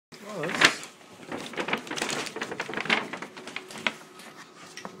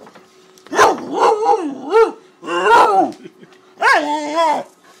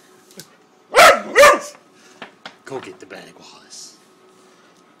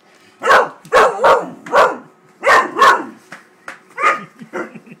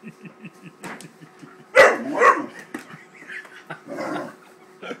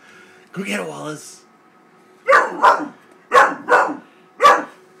Go get it, Wallace.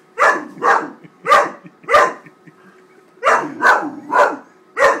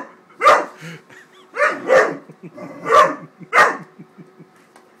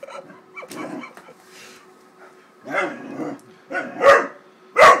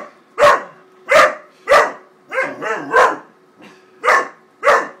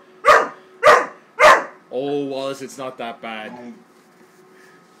 Oh, Wallace, it's not that bad.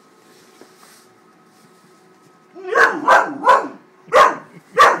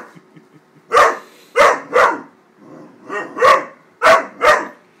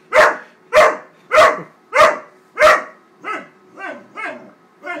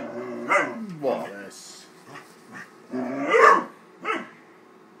 Wallace.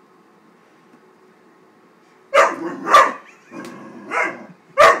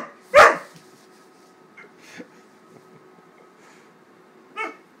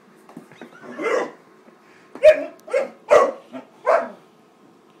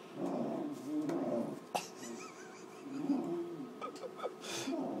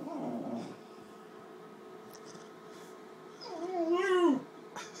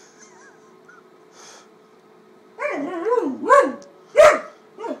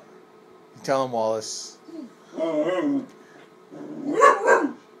 Tell him, Wallace.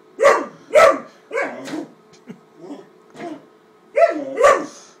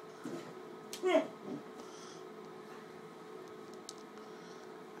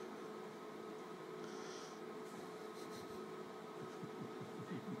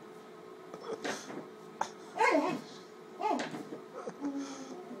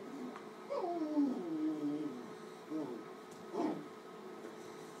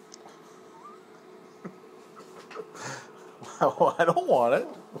 Oh, I don't want it.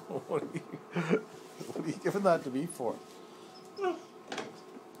 What are you giving that to me for? Oh,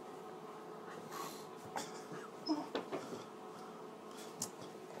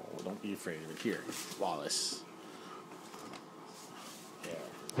 don't be afraid of it. Here, Wallace. Yeah.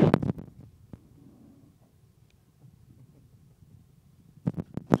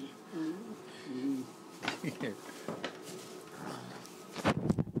 Here.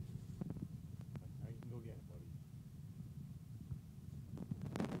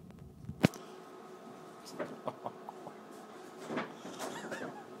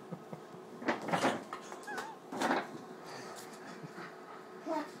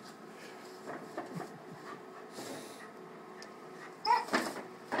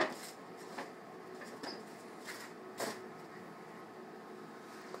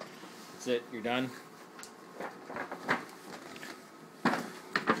 That's it. You're done.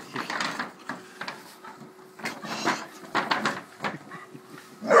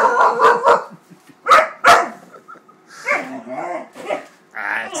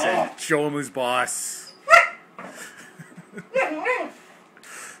 That's it. Show him who's boss.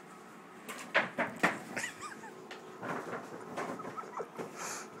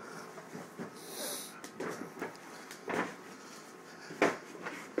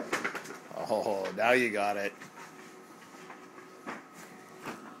 Oh, now you got it.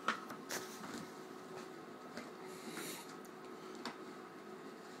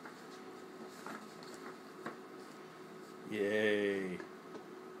 Yay.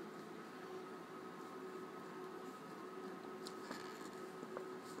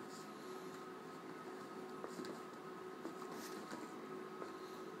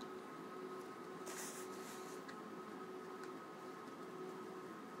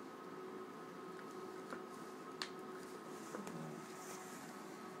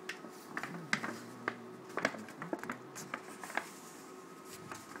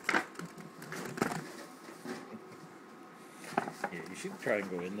 Here, you should try and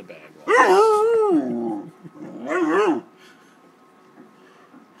go in the bag.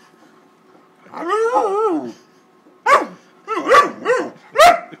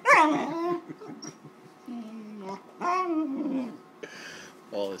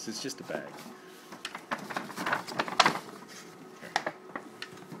 Wallace, it's just a bag.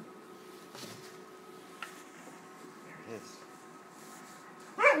 There it is.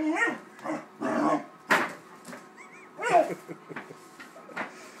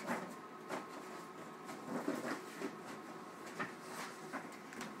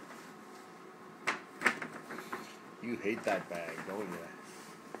 You hate that bag, don't you?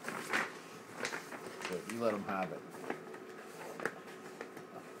 So you let him have it.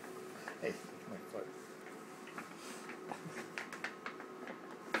 Hey, my foot.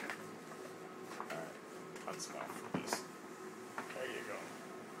 Alright, that's enough, please. There you go.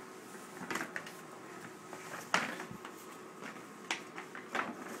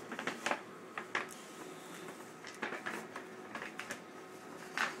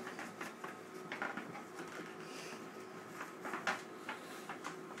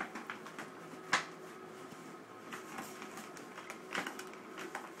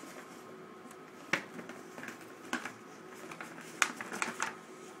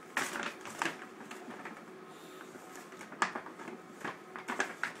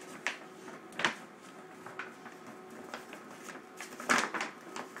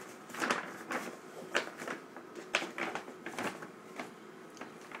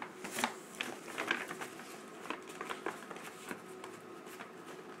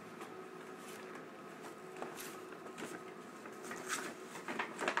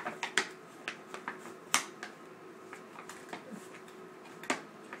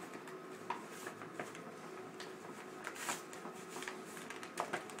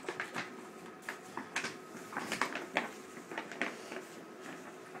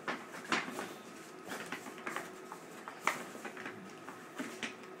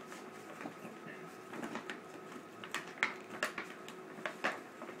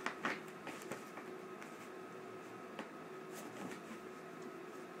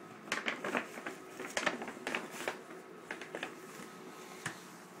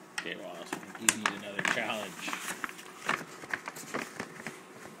 Okay, Wallace, you need another challenge.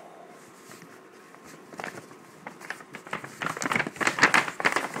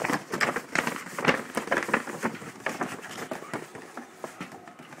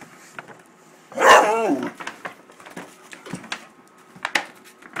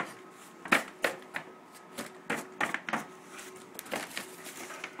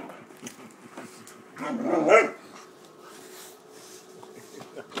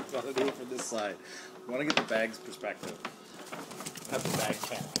 I want to do it from this side. I want to get the bag's perspective. Have the bag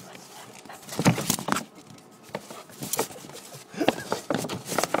challenge.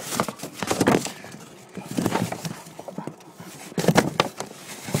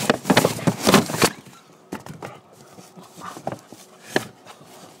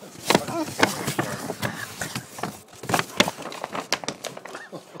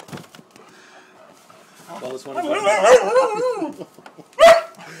 Wallace, want to go?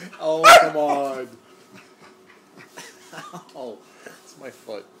 Oh, come on. Ow. It's my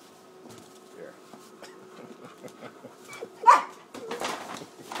foot. Here.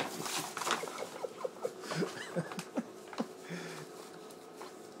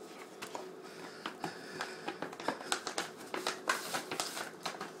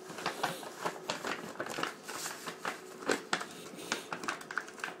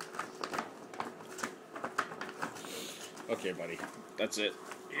 Okay, buddy. That's it.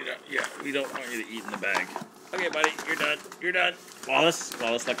 Yeah, we don't want you to eat in the bag. Okay, buddy, you're done. You're done. Wallace,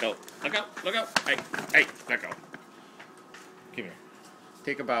 let go. Let go. Let go. Hey, let go. Come here.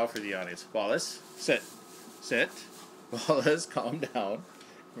 Take a bow for the audience. Wallace, sit. Sit. Wallace, calm down. Come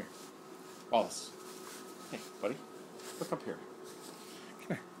here. Wallace. Hey, buddy. Look up here. Come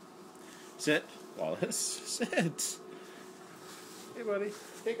here. Sit. Wallace, sit. Hey, buddy.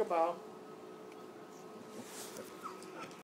 Take a bow.